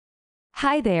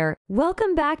Hi there,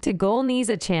 welcome back to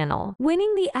GoalNiza channel.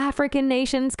 Winning the African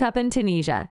Nations Cup in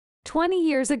Tunisia 20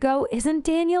 years ago isn't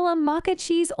Daniel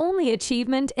Amokachi's only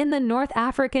achievement in the North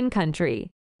African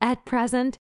country. At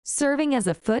present, serving as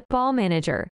a football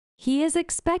manager, he is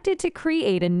expected to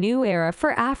create a new era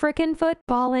for African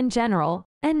football in general,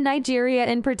 and Nigeria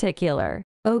in particular.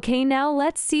 Okay, now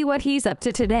let's see what he's up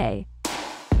to today.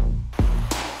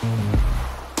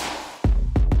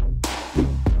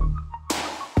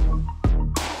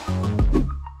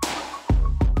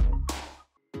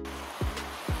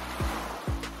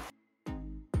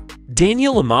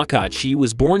 Daniel Amokachi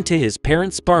was born to his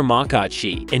parents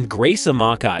Amokachi and Grace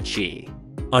Amokachi.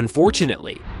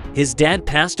 Unfortunately, his dad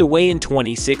passed away in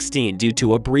 2016 due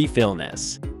to a brief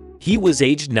illness. He was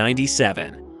aged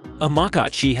 97.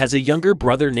 Amokachi has a younger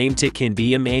brother named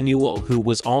Takinbi Emmanuel who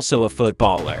was also a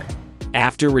footballer.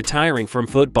 After retiring from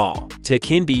football,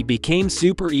 Takinbi became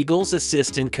Super Eagles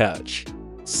assistant coach.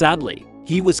 Sadly,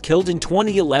 he was killed in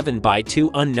 2011 by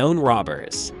two unknown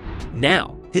robbers.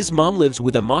 Now, his mom lives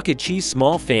with Amokachi's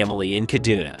small family in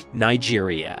Kaduna,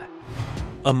 Nigeria.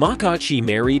 Amokachi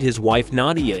married his wife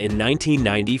Nadia in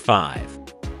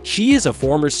 1995. She is a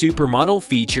former supermodel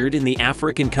featured in the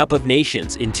African Cup of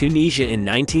Nations in Tunisia in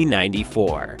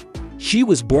 1994. She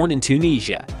was born in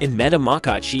Tunisia and met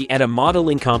Amokachi at a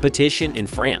modeling competition in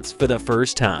France for the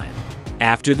first time.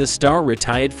 After the star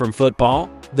retired from football,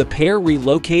 the pair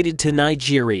relocated to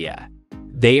Nigeria.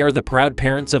 They are the proud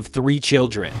parents of three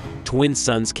children: twin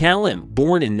sons Kalim,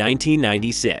 born in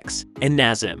 1996, and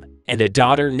Nazim, and a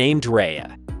daughter named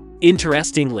Rhea.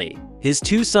 Interestingly, his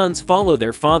two sons follow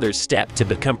their father's step to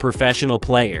become professional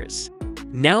players.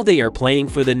 Now they are playing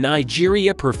for the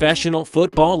Nigeria Professional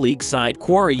Football League side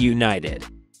Kwara United.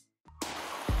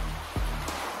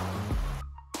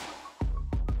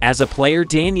 As a player,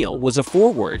 Daniel was a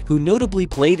forward who notably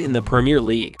played in the Premier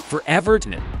League for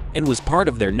Everton and was part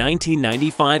of their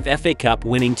 1995 FA Cup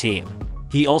winning team.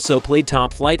 He also played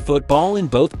top-flight football in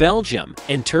both Belgium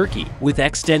and Turkey, with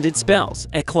extended spells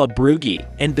at Club Brugge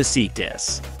and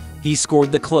Besiktas. He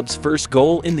scored the club's first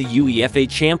goal in the UEFA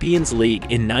Champions League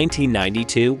in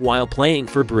 1992 while playing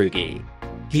for Brugge.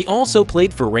 He also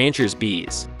played for Rangers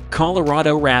Bees,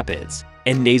 Colorado Rapids,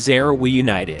 and Nasarawa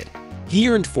United. He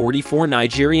earned 44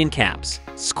 Nigerian caps,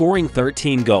 scoring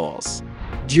 13 goals.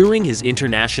 During his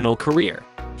international career,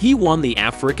 he won the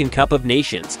African Cup of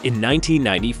Nations in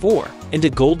 1994 and a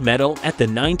gold medal at the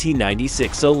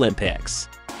 1996 Olympics.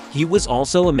 He was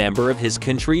also a member of his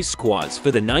country's squads for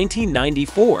the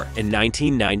 1994 and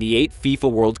 1998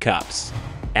 FIFA World Cups.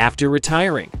 After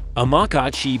retiring,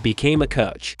 Amokachi became a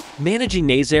coach, managing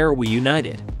Nasarawa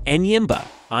United, Enyimba,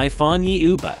 Ifeanyi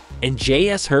Uba, and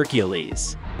JS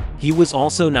Hercules. He was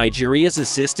also Nigeria's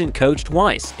assistant coach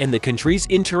twice and the country's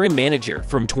interim manager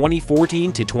from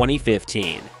 2014 to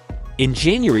 2015. In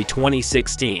January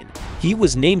 2016, he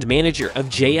was named manager of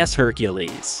JS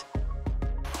Hercules.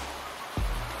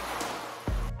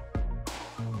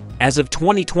 As of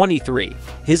 2023,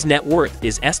 his net worth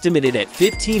is estimated at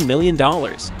 $15 million,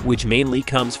 which mainly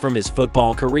comes from his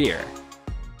football career.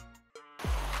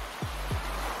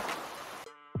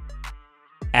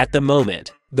 At the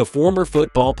moment, the former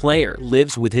football player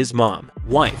lives with his mom,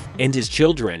 wife, and his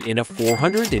children in a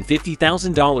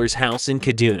 $450,000 house in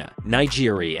Kaduna,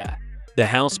 Nigeria. The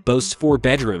house boasts 4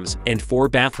 bedrooms and 4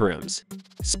 bathrooms.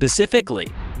 Specifically,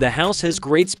 the house has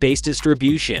great space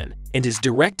distribution and is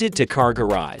directed to car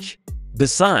garage.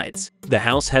 Besides, the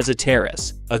house has a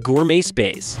terrace, a gourmet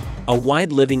space, a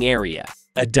wide living area,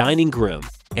 a dining room,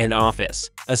 an office,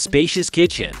 a spacious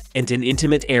kitchen, and an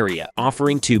intimate area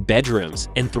offering 2 bedrooms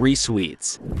and 3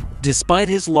 suites. Despite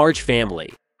his large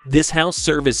family, this house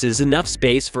services enough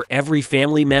space for every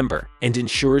family member and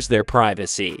ensures their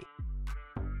privacy.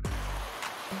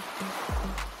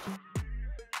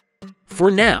 For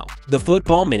now, the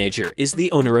football manager is the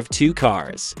owner of 2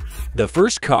 cars. The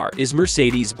first car is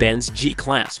Mercedes-Benz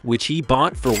G-Class, which he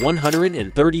bought for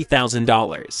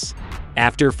 $130,000.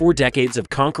 After 4 decades of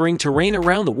conquering terrain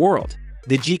around the world,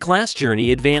 the G-Class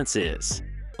journey advances.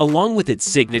 Along with its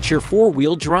signature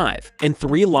 4-wheel drive and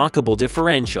 3 lockable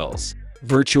differentials,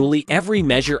 virtually every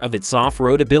measure of its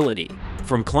off-road ability,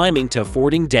 from climbing to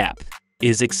fording depth,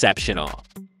 is exceptional.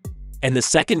 And the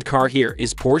second car here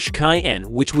is Porsche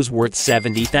Cayenne, which was worth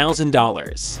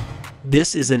 $70,000.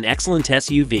 This is an excellent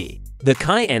SUV. The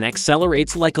Cayenne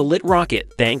accelerates like a lit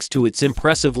rocket thanks to its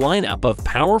impressive lineup of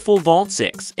powerful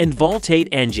Volt-6 and Volt-8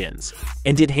 engines,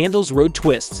 and it handles road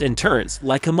twists and turns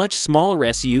like a much smaller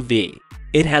SUV.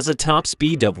 It has a top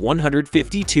speed of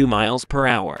 152 miles per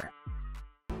hour.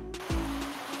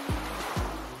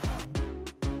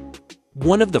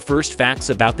 One of the first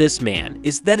facts about this man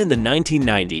is that in the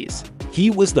 1990s, he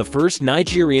was the first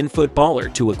Nigerian footballer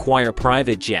to acquire a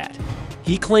private jet.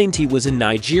 He claimed he was in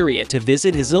Nigeria to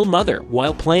visit his ill mother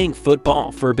while playing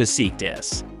football for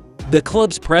Besiktas. The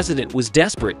club's president was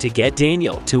desperate to get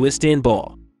Daniel to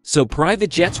Istanbul, so private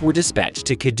jets were dispatched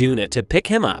to Kaduna to pick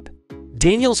him up.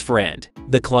 Daniel's friend,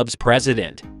 the club's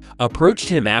president, approached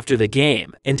him after the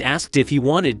game and asked if he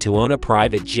wanted to own a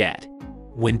private jet.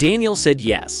 When Daniel said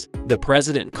yes, the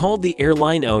president called the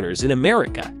airline owners in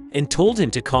America and told him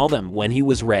to call them when he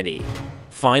was ready.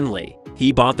 Finally,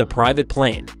 he bought the private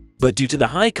plane, but due to the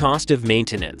high cost of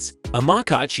maintenance,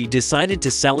 Amokachi decided to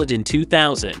sell it in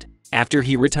 2000 after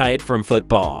he retired from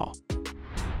football.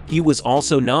 He was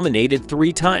also nominated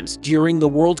 3 times during the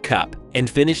World Cup and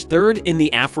finished 3rd in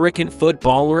the African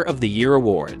Footballer of the Year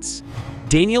awards.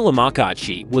 Daniel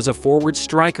Amokachi was a forward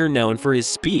striker known for his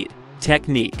speed,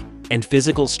 technique, and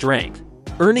physical strength,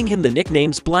 earning him the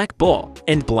nicknames Black Bull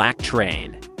and Black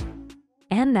Train.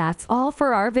 And that's all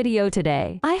for our video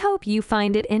today. I hope you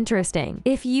find it interesting.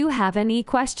 If you have any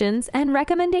questions and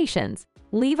recommendations,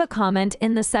 leave a comment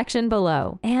in the section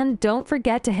below. And don't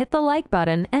forget to hit the like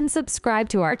button and subscribe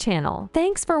to our channel.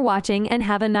 Thanks for watching and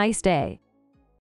have a nice day.